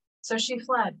 So she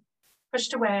fled,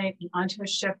 pushed away and onto a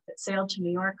ship that sailed to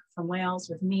New York from Wales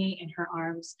with me in her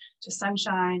arms, to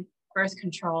sunshine, birth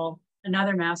control,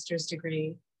 another master's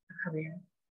degree, a career.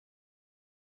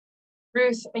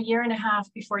 Ruth, a year and a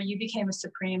half before you became a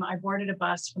Supreme, I boarded a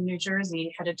bus from New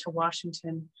Jersey headed to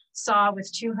Washington, saw with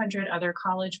 200 other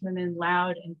college women,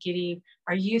 loud and giddy,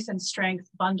 our youth and strength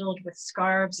bundled with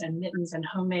scarves and mittens and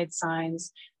homemade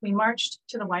signs. We marched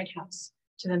to the White House,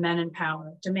 to the men in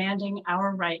power, demanding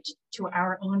our right to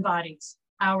our own bodies,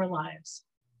 our lives.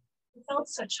 It felt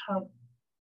such hope.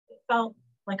 It felt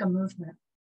like a movement.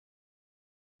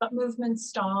 but movements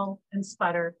stall and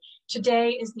sputter.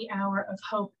 Today is the hour of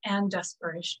hope and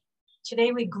desperation.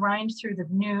 Today we grind through the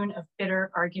noon of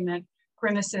bitter argument,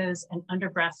 grimaces, and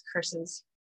underbreath curses.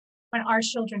 When our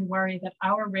children worry that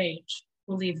our rage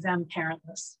will leave them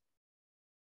parentless.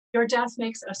 Your death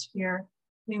makes us fear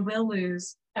we will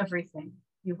lose everything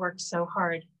you worked so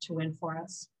hard to win for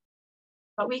us.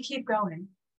 But we keep going,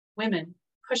 women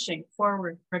pushing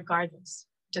forward regardless,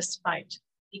 despite,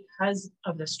 because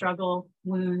of the struggle,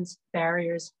 wounds,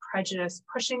 barriers, prejudice,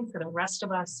 pushing for the rest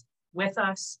of us, with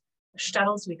us, the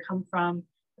shuttles we come from,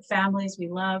 the families we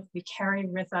love, we carry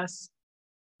with us.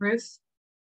 Ruth,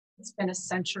 it's been a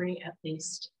century at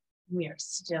least. We are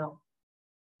still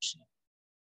pushing.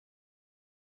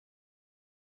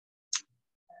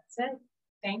 That's it.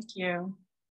 Thank you.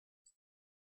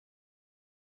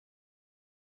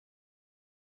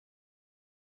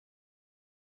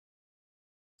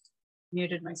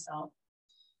 Muted myself.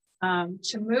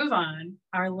 To move on,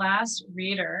 our last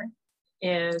reader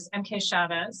is M.K.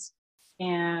 Chavez,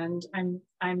 and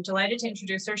I'm delighted to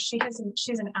introduce her.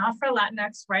 She's an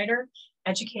Afro-Latinx writer,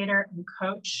 educator, and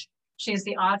coach. She is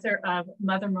the author of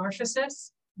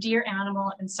Mothermorphosis, Dear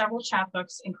Animal, and several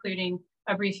chapbooks, including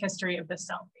A Brief History of the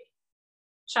Selfie.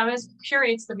 Chavez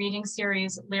curates the reading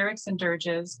series Lyrics and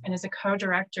Dirges and is a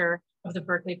co-director of the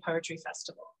Berkeley Poetry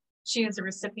Festival. She is a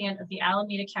recipient of the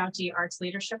Alameda County Arts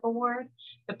Leadership Award,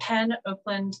 the Penn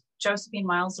Oakland Josephine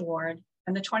Miles Award,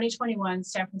 and the 2021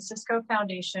 San Francisco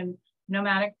Foundation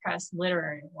Nomadic Press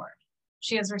Literary Award.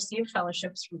 She has received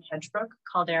fellowships from Hedgebrook,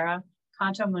 Caldera,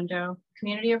 Canto Mundo,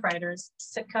 Community of Writers,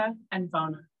 Sitka, and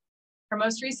Vona. Her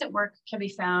most recent work can be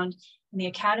found in the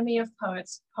Academy of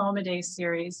Poets Poem a Day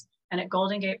series and at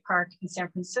Golden Gate Park in San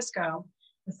Francisco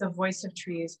with the Voice of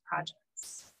Trees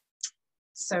projects.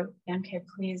 So MK,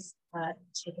 please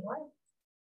take it away.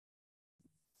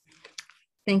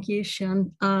 Thank you,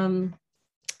 Siân.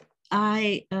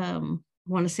 I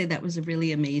want to say that was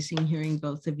really amazing hearing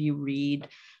both of you read.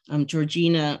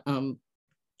 Georgina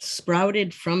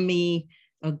sprouted from me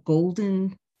a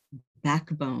golden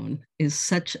backbone is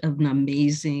such an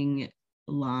amazing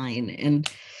line. And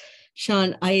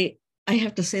Siân, I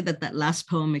have to say that last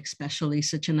poem, especially,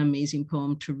 such an amazing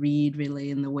poem to read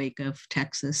really in the wake of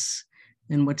Texas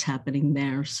and what's happening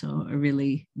there. So I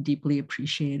really deeply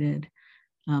appreciated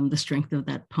the strength of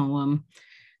that poem.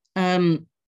 I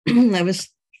was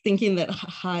thinking that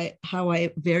how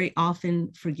I very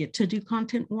often forget to do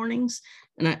content warnings.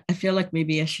 And I feel like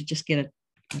maybe I should just get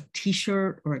a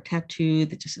t-shirt or a tattoo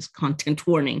that just says content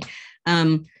warning.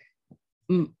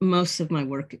 Most of my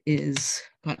work is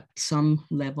got some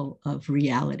level of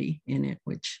reality in it,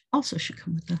 which also should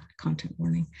come with a content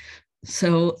warning.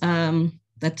 So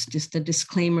that's just a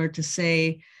disclaimer to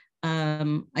say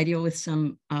I deal with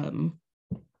some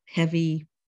heavy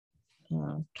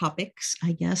topics,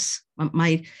 I guess. I'm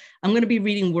going to be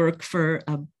reading work for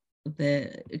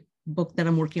the book that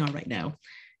I'm working on right now.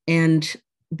 And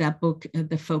that book,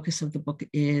 the focus of the book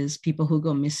is people who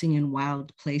go missing in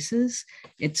wild places.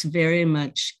 It's very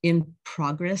much in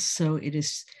progress. So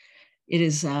it's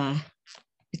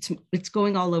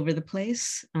going all over the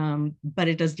place, but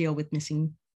it does deal with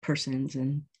missing persons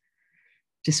and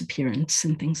disappearance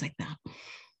and things like that.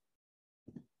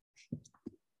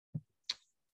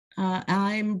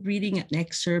 I'm reading an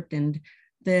excerpt and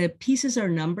the pieces are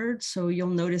numbered. So you'll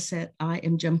notice that I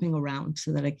am jumping around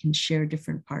so that I can share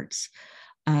different parts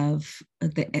of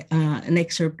an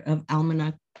excerpt of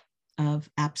Almanac of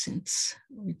Absence,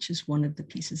 which is one of the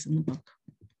pieces in the book.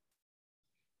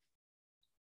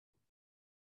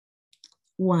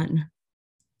 1.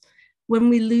 When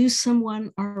we lose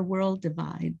someone, our world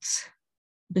divides,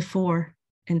 before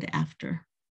and after.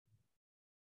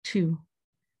 2.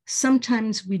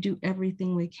 Sometimes we do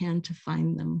everything we can to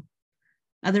find them.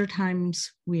 Other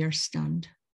times we are stunned.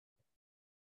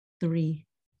 3.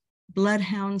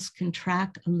 Bloodhounds can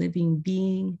track a living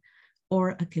being or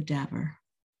a cadaver.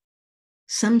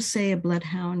 Some say a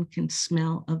bloodhound can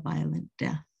smell a violent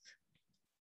death.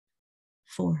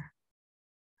 4.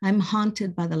 I'm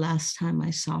haunted by the last time I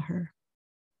saw her.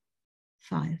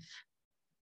 5.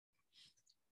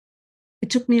 It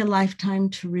took me a lifetime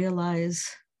to realize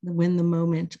when the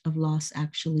moment of loss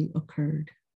actually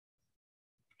occurred.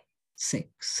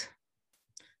 6.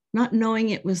 Not knowing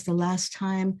it was the last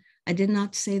time, I did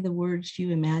not say the words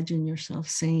you imagine yourself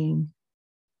saying.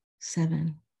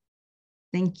 7.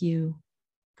 Thank you.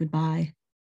 Goodbye.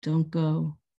 Don't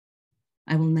go.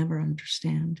 I will never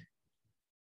understand.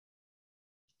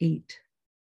 8.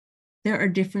 There are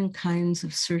different kinds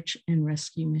of search and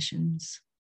rescue missions.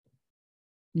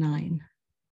 9.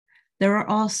 There are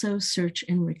also search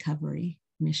and recovery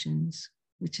missions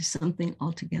which is something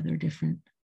altogether different.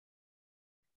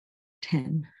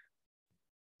 10.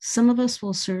 Some of us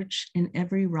will search in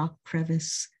every rock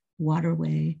crevice,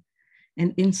 waterway,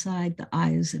 and inside the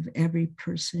eyes of every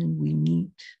person we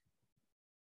meet.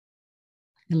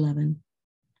 11.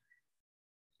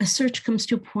 A search comes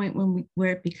to a point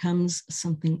where it becomes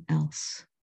something else.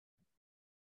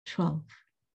 12.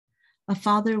 A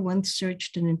father once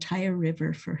searched an entire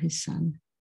river for his son.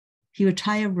 He would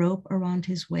tie a rope around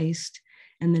his waist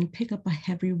and then pick up a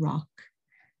heavy rock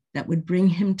that would bring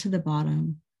him to the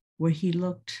bottom, where he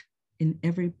looked in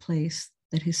every place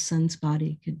that his son's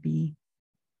body could be.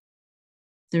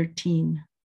 13.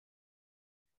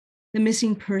 The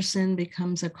missing person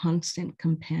becomes a constant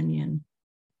companion,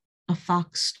 a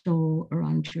fox stole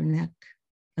around your neck,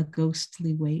 a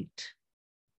ghostly weight.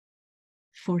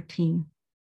 14.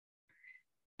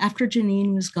 After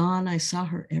Janine was gone, I saw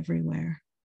her everywhere.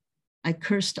 I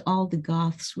cursed all the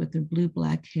Goths with their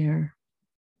blue-black hair.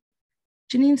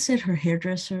 Janine said her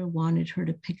hairdresser wanted her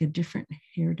to pick a different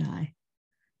hair dye.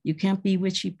 You can't be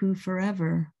witchy poo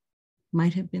forever,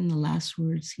 might have been the last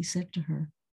words he said to her.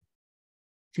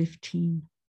 15.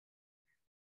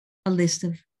 A list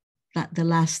of the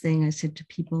last thing I said to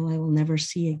people I will never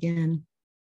see again.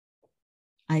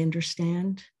 I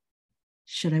understand.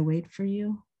 Should I wait for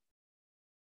you?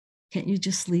 Can't you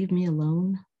just leave me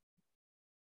alone?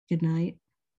 Good night.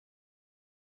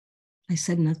 I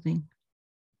said nothing.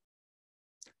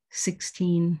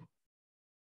 16.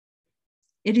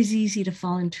 It is easy to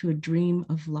fall into a dream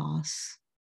of loss,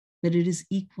 but it is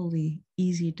equally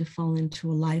easy to fall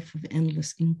into a life of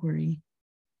endless inquiry.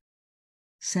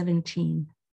 17.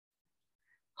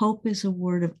 Hope is a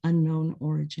word of unknown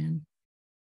origin.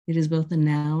 It is both a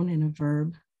noun and a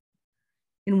verb.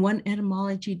 In one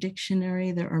etymology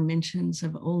dictionary, there are mentions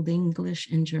of Old English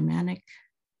and Germanic.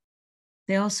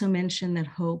 They also mention that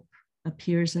hope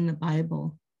appears in the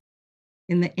Bible.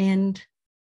 In the end,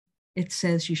 it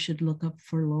says you should look up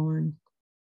forlorn.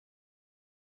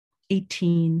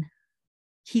 18.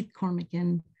 Keith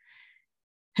Cormican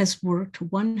has worked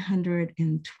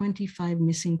 125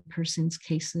 missing persons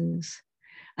cases.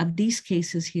 Of these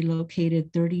cases, he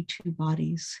located 32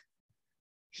 bodies.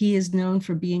 He is known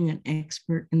for being an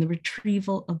expert in the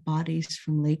retrieval of bodies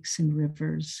from lakes and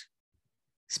rivers,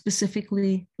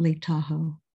 specifically Lake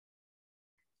Tahoe.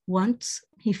 Once,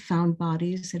 he found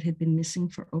bodies that had been missing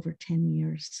for over 10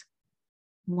 years.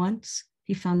 Once,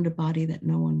 he found a body that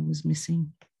no one was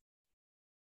missing.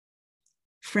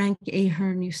 Frank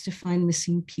Ahern used to find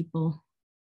missing people.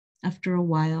 After a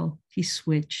while, he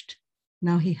switched.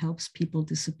 Now he helps people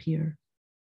disappear.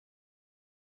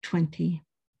 20.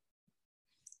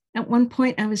 At one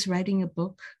point, I was writing a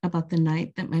book about the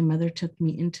night that my mother took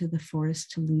me into the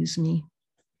forest to lose me.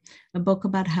 A book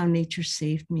about how nature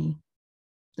saved me,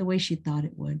 the way she thought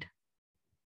it would.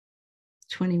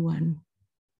 21.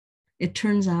 It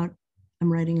turns out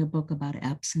I'm writing a book about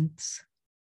absence.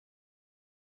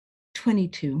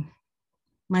 22.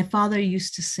 My father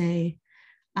used to say,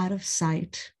 out of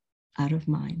sight, out of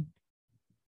mind.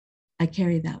 I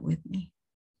carry that with me.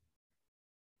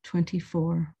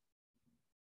 24.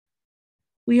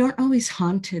 We aren't always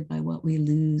haunted by what we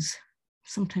lose.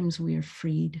 Sometimes we are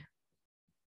freed.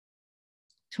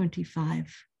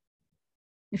 25.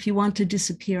 If you want to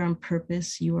disappear on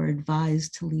purpose, you are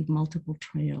advised to leave multiple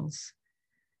trails,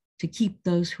 to keep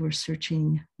those who are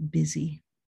searching busy.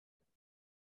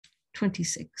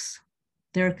 26.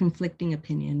 There are conflicting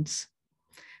opinions.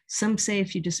 Some say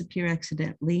if you disappear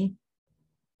accidentally,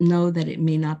 know that it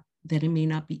may not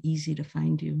be easy to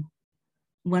find you.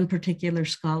 One particular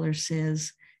scholar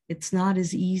says, it's not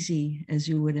as easy as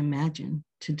you would imagine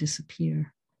to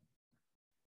disappear.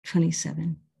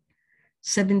 27.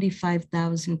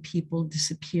 75,000 people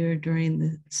disappeared during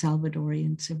the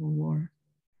Salvadorian Civil War.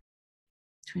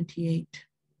 28.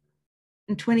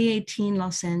 In 2018,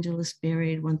 Los Angeles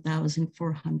buried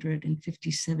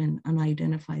 1,457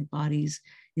 unidentified bodies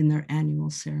in their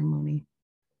annual ceremony.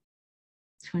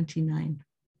 29.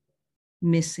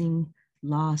 Missing,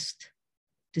 lost,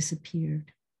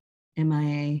 disappeared,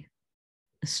 MIA,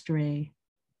 astray,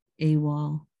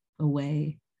 AWOL,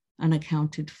 away,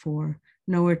 unaccounted for,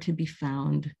 nowhere to be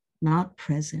found, not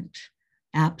present,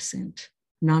 absent,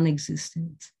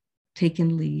 non-existent,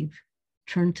 taken leave,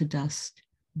 turned to dust,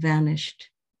 vanished,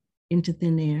 into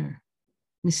thin air,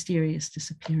 mysterious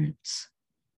disappearance.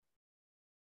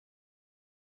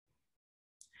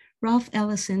 Ralph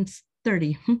Ellison,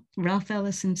 30. Ralph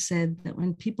Ellison said that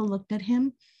when people looked at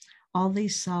him, all they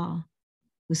saw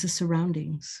was the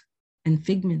surroundings and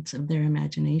figments of their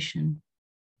imagination.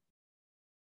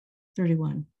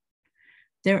 31.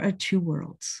 There are two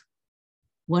worlds,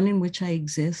 one in which I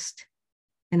exist,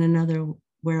 and another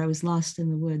where I was lost in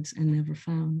the woods and never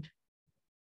found.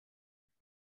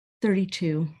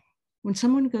 32. When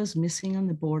someone goes missing on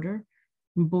the border,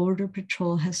 Border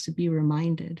Patrol has to be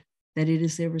reminded that it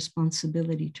is their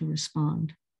responsibility to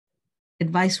respond.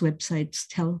 Advice websites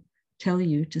tell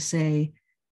you to say,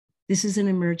 this is an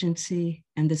emergency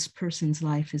and this person's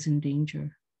life is in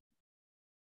danger.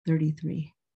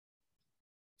 33.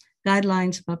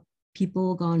 Guidelines about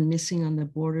people gone missing on the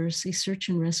borders say search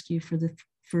and rescue for the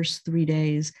first 3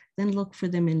 days, then look for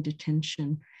them in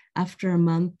detention. After a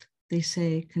month, they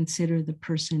say, consider the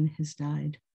person has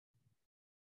died.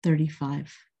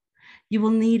 35. You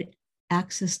will need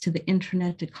access to the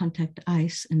internet to contact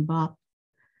ICE and BOP.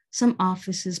 Some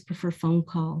offices prefer phone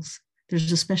calls.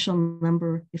 There's a special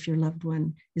number if your loved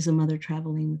one is a mother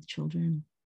traveling with children.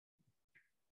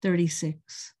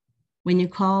 36. When you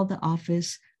call the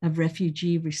Office of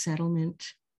Refugee Resettlement,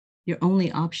 your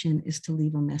only option is to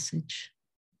leave a message.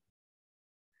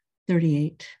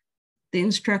 38. The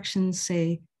instructions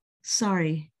say,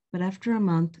 sorry, but after a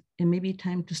month, it may be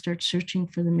time to start searching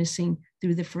for the missing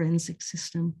through the forensic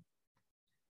system.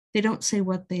 They don't say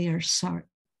what they are sorry,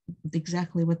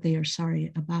 exactly what they are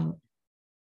sorry about.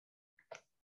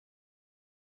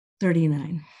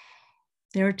 39.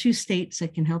 There are 2 states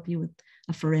that can help you with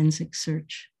a forensic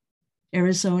search.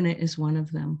 Arizona is one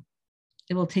of them.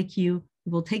 It will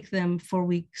take them 4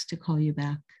 weeks to call you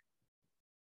back.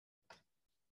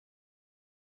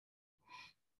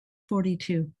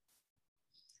 42.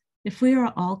 If we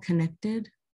are all connected,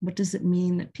 what does it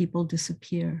mean that people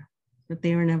disappear, that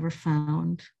they are never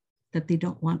found, that they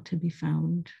don't want to be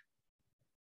found?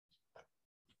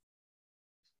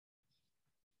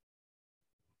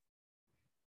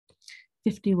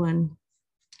 51.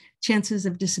 Chances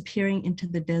of disappearing into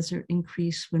the desert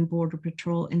increase when Border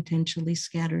Patrol intentionally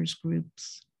scatters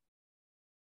groups.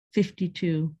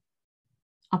 52.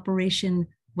 Operation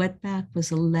Wetback was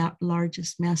the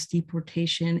largest mass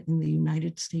deportation in the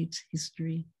United States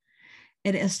history.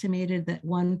 It estimated that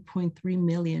 1.3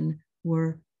 million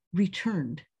were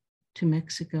returned to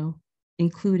Mexico,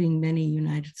 including many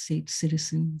United States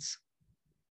citizens.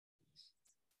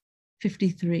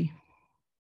 53.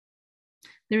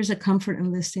 There is a comfort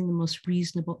in listing the most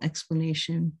reasonable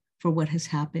explanation for what has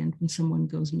happened when someone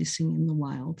goes missing in the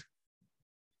wild.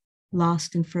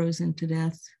 Lost and frozen to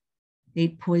death,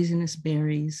 ate poisonous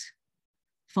berries,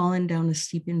 fallen down a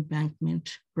steep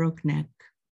embankment, broke neck,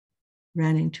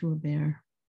 ran into a bear.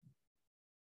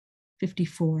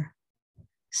 54.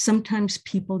 Sometimes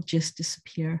people just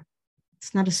disappear.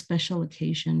 It's not a special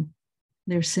occasion.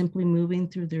 They're simply moving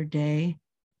through their day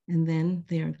and then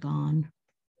they are gone.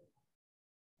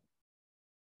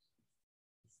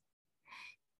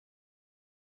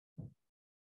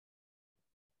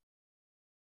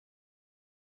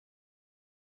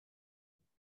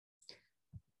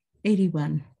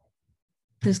 '81.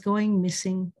 Does going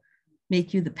missing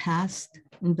make you the past,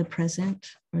 the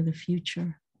present, or the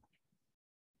future?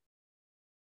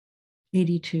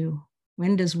 82.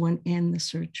 When does one end the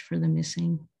search for the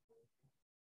missing?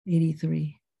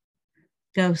 83.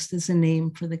 Ghost is a name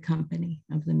for the company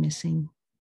of the missing.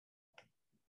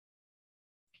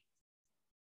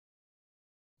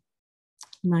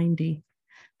 90.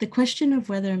 The question of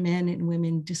whether men and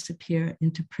women disappear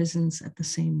into prisons at the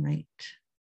same rate.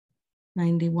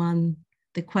 91.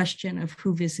 The question of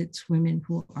who visits women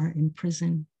who are in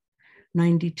prison.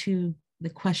 92. The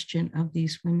question of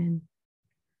these women.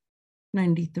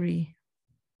 93.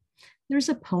 There's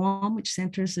a poem which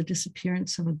centers the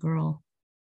disappearance of a girl.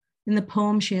 In the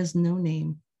poem, she has no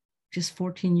name, just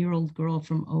 14-year-old girl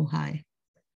from Ojai.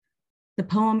 The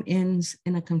poem ends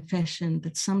in a confession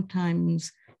that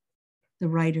sometimes the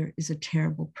writer is a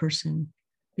terrible person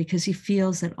because he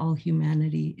feels that all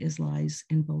humanity is lies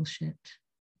and bullshit.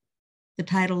 The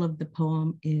title of the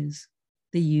poem is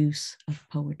The Use of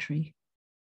Poetry.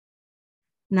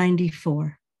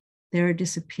 94. There are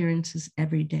disappearances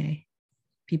every day.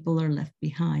 People are left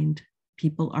behind.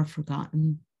 People are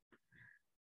forgotten.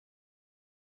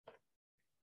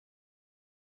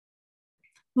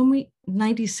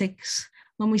 96,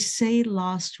 when we say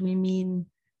lost, we mean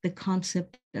the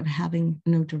concept of having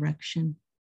no direction.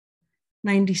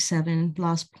 97,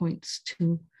 lost points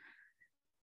to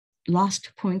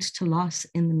loss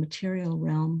in the material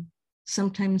realm.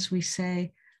 Sometimes we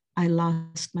say, I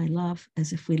lost my love,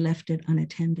 as if we left it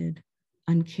unattended,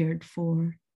 uncared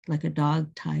for, like a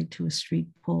dog tied to a street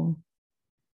pole.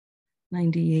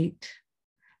 98,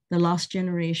 the lost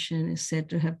generation is said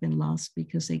to have been lost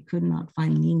because they could not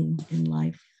find meaning in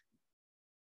life.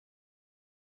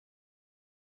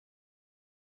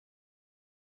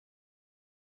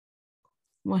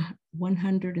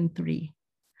 103.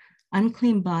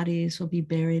 Unclean bodies will be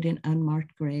buried in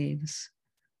unmarked graves.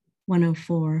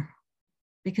 104.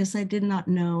 Because I did not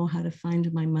know how to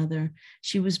find my mother,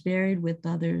 she was buried with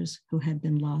others who had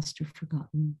been lost or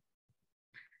forgotten.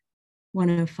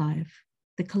 105.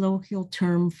 The colloquial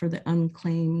term for the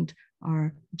unclaimed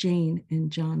are Jane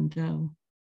and John Doe.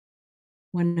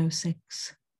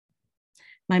 106.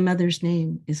 My mother's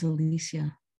name is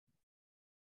Alicia.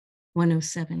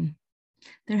 107.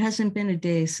 There hasn't been a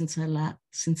day since the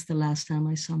last time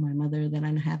I saw my mother that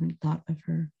I haven't thought of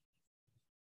her.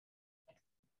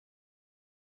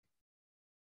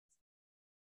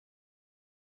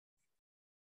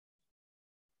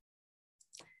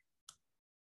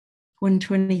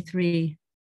 123.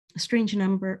 A strange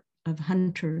number of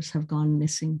hunters have gone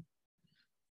missing.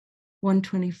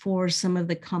 124. Some of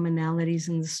the commonalities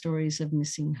in the stories of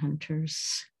missing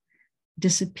hunters: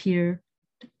 disappear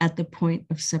at the point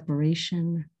of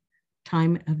separation,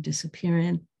 time of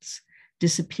disappearance,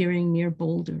 disappearing near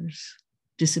boulders,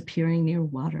 disappearing near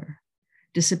water,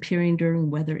 disappearing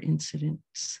during weather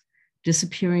incidents,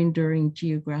 disappearing during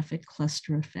geographic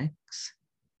cluster effects.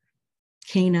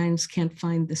 Canines can't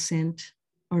find the scent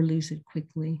or lose it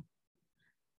quickly.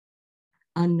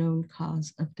 Unknown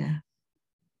cause of death.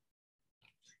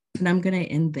 And I'm going to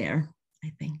end there,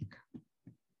 I think.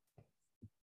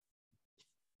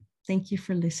 Thank you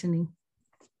for listening.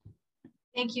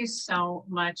 Thank you so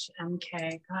much,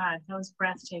 MK. God, that was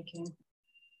breathtaking.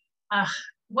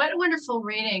 What a wonderful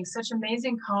reading. Such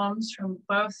amazing poems from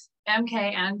both MK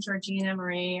and Georgina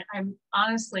Marie. I'm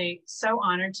honestly so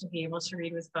honored to be able to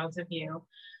read with both of you.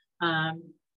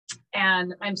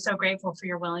 And I'm so grateful for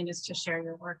your willingness to share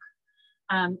your work.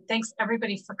 Thanks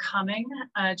everybody for coming.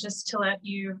 Just to let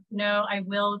you know, I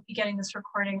will be getting this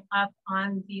recording up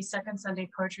on the Second Sunday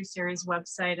Poetry Series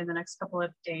website in the next couple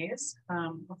of days,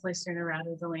 hopefully sooner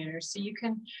rather than later. So you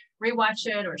can rewatch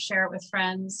it or share it with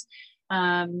friends.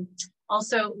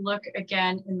 Also look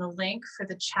again in the link for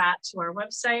the chat to our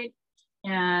website.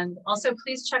 And also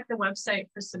please check the website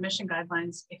for submission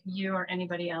guidelines if you or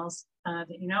anybody else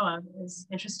that you know of is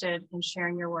interested in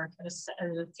sharing your work at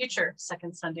a future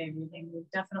Second Sunday reading. We'd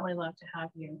definitely love to have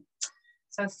you.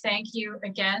 So thank you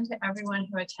again to everyone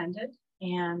who attended,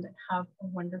 and have a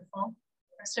wonderful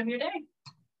rest of your day.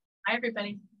 Bye,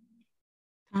 everybody.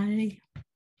 Bye.